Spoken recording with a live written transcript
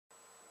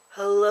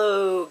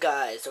Hello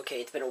guys.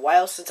 Okay, it's been a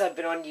while since I've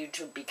been on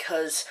YouTube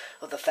because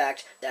of the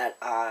fact that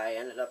I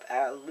ended up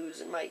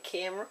losing my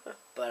camera,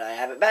 but I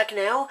have it back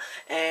now,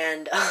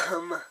 and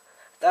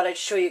thought I'd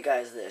show you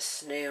guys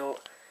this. Now,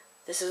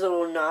 this is a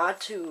little nod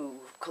to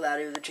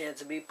Cloudy with a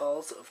Chance of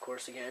Meatballs, of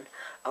course again,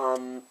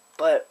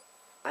 but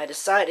I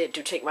decided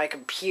to take my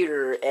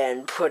computer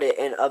and put it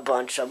in a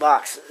bunch of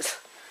boxes.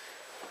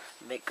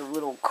 Make a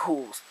little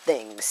cool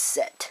thing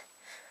set.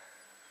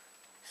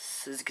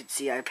 So as you can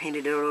see, I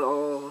painted it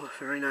all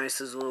very nice.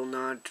 There's a little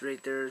nod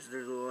right there.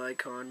 There's a little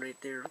icon right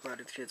there.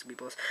 Cloudy with a Chance of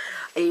Meatballs.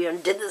 I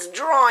even did this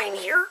drawing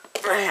here,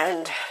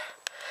 and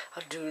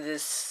I'll do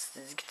this.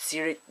 As you can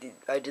see, right,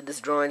 I did this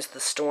drawing. It's the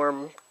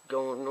storm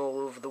going all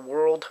over the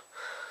world.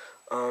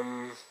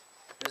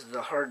 There's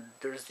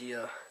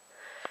the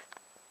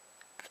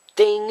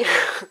thing.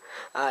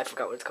 I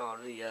forgot what it's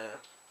called. The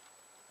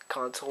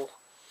console.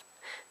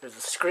 There's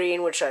a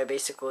screen, which I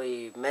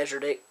basically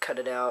measured it, cut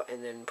it out,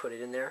 and then put it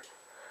in there.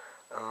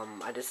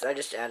 I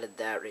just added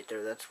that right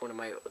there. That's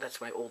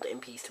my old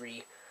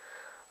MP3,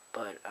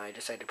 but I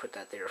decided to put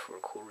that there for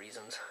cool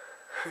reasons.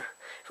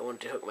 If I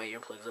wanted to hook my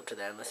earplugs up to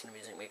that and listen to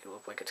music, make it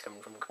look like it's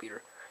coming from the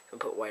computer,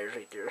 and put wires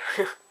right there.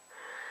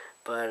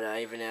 But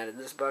I even added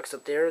this box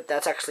up there.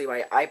 That's actually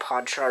my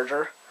iPod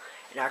charger.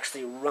 It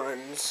actually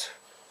runs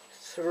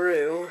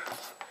through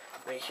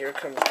right here,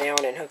 comes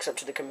down and hooks up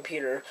to the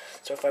computer.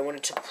 So if I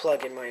wanted to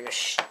plug in my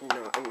machine,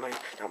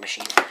 not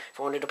machine. If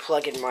I wanted to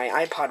plug in my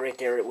iPod right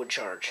there, it would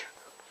charge,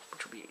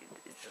 which would be,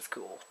 it's just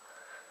cool.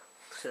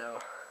 So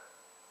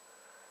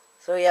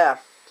yeah.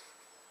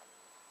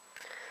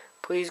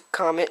 Please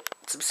comment,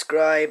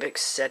 subscribe,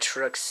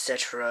 etc.,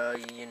 etc.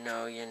 You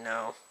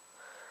know.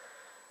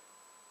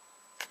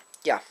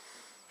 Yeah.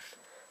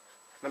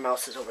 My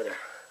mouse is over there.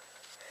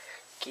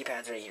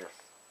 Keypad's right here.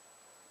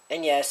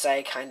 And yes,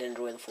 I kind of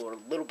enjoy the floor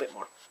a little bit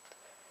more.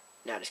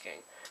 Nah, just kidding.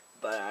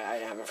 But I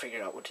haven't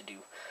figured out what to do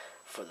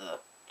for the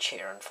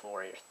chair and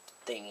floor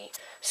thingy.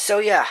 So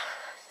yeah,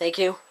 thank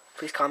you.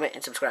 Please comment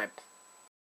and subscribe.